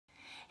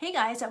Hey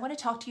guys, I want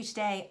to talk to you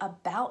today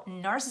about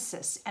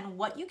narcissists and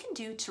what you can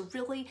do to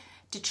really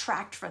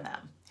detract from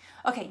them.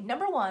 Okay,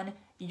 number one,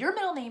 your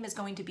middle name is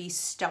going to be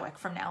stoic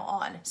from now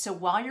on. So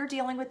while you're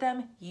dealing with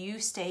them, you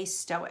stay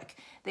stoic.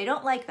 They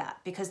don't like that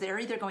because they're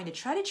either going to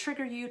try to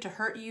trigger you, to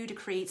hurt you, to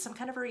create some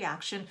kind of a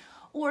reaction,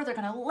 or they're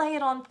going to lay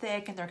it on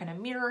thick and they're going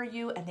to mirror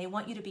you and they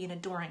want you to be an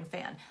adoring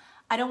fan.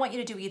 I don't want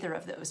you to do either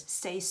of those.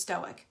 Stay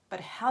stoic. But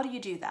how do you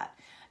do that?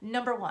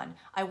 Number one,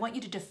 I want you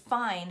to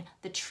define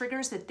the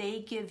triggers that they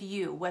give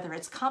you, whether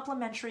it's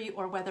complimentary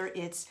or whether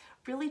it's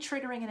really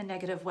triggering in a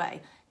negative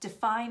way.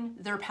 Define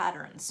their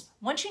patterns.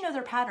 Once you know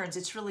their patterns,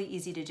 it's really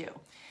easy to do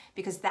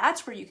because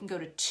that's where you can go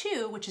to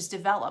two, which is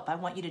develop. I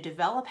want you to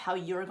develop how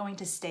you're going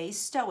to stay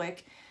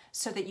stoic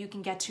so that you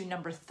can get to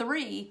number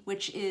three,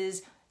 which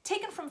is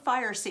taken from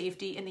fire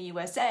safety in the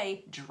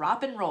USA,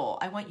 drop and roll.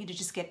 I want you to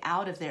just get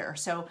out of there.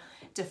 So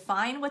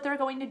define what they're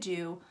going to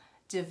do,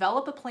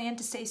 develop a plan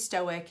to stay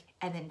stoic,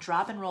 and then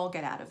drop and roll,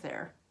 get out of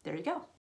there. There you go.